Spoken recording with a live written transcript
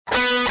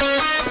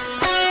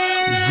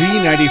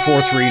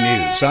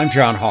Z94.3 News. I'm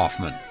John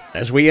Hoffman.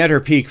 As we enter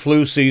peak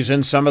flu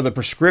season, some of the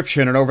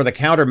prescription and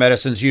over-the-counter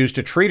medicines used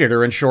to treat it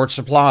are in short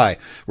supply.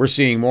 We're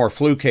seeing more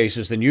flu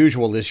cases than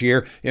usual this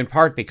year, in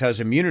part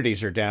because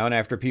immunities are down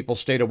after people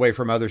stayed away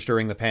from others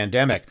during the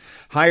pandemic.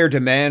 Higher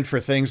demand for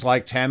things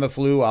like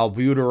Tamiflu,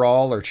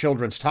 albuterol, or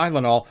children's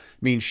Tylenol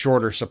means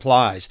shorter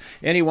supplies.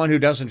 Anyone who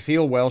doesn't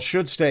feel well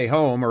should stay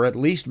home or at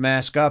least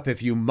mask up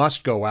if you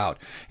must go out.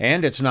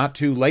 And it's not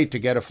too late to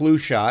get a flu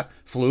shot.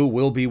 Flu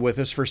will be with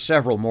us for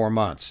several more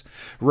months.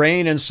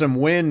 Rain and some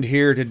wind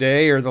here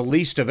today are the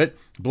least of it.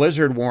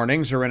 Blizzard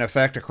warnings are in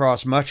effect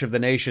across much of the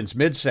nation's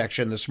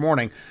midsection this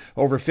morning.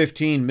 Over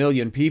 15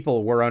 million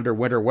people were under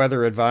winter weather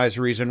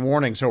advisories and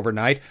warnings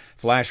overnight.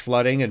 Flash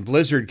flooding and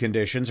blizzard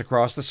conditions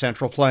across the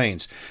Central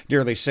Plains.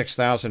 Nearly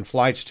 6,000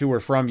 flights to or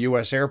from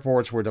U.S.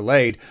 airports were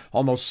delayed.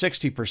 Almost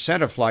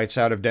 60% of flights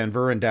out of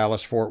Denver and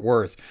Dallas-Fort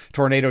Worth.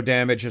 Tornado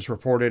damage is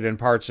reported in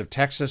parts of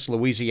Texas,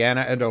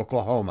 Louisiana, and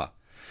Oklahoma.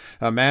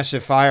 A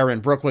massive fire in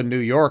Brooklyn, New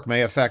York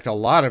may affect a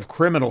lot of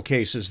criminal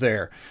cases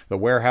there. The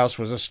warehouse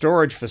was a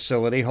storage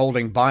facility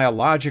holding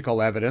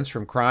biological evidence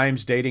from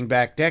crimes dating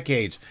back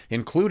decades,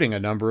 including a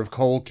number of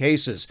cold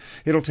cases.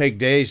 It'll take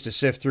days to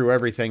sift through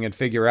everything and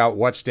figure out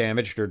what's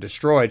damaged or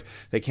destroyed.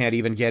 They can't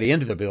even get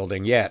into the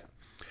building yet.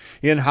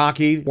 In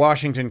hockey,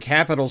 Washington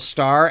Capitals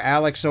star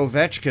Alex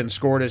Ovechkin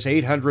scored his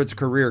 800th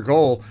career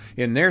goal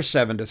in their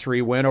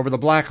 7-3 win over the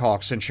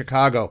Blackhawks in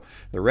Chicago.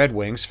 The Red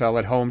Wings fell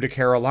at home to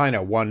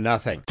Carolina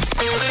 1-0.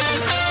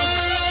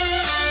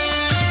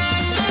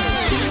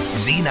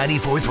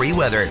 Z94.3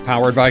 weather.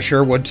 Powered by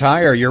Sherwood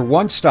Tire, your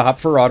one stop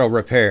for auto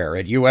repair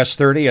at US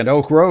 30 and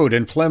Oak Road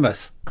in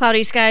Plymouth.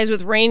 Cloudy skies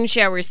with rain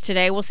showers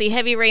today. We'll see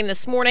heavy rain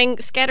this morning,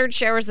 scattered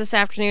showers this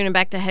afternoon, and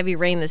back to heavy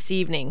rain this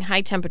evening.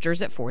 High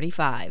temperatures at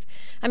 45.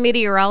 I'm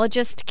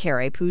meteorologist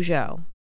Carrie Peugeot.